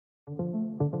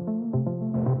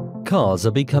Cars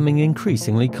are becoming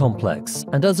increasingly complex,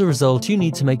 and as a result you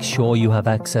need to make sure you have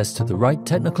access to the right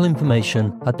technical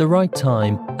information at the right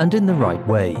time and in the right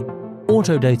way.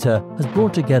 Autodata has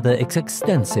brought together its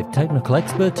extensive technical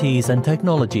expertise and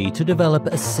technology to develop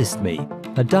AssistMe,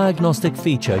 a diagnostic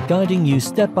feature guiding you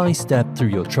step by step through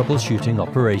your troubleshooting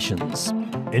operations.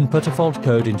 Input a fault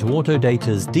code into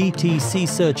Autodata's DTC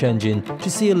search engine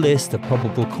to see a list of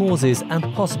probable causes and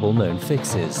possible known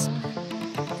fixes.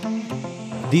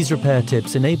 These repair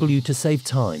tips enable you to save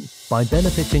time by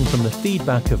benefiting from the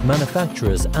feedback of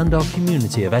manufacturers and our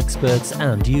community of experts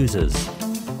and users.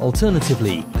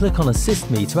 Alternatively, click on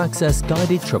AssistMe to access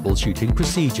guided troubleshooting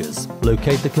procedures.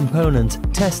 Locate the component,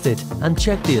 test it, and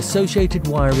check the associated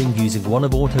wiring using one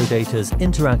of Autodata's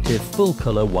interactive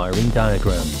full-color wiring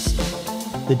diagrams.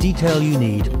 The detail you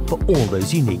need for all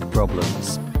those unique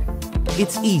problems.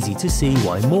 It's easy to see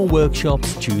why more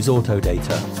workshops choose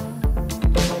Autodata.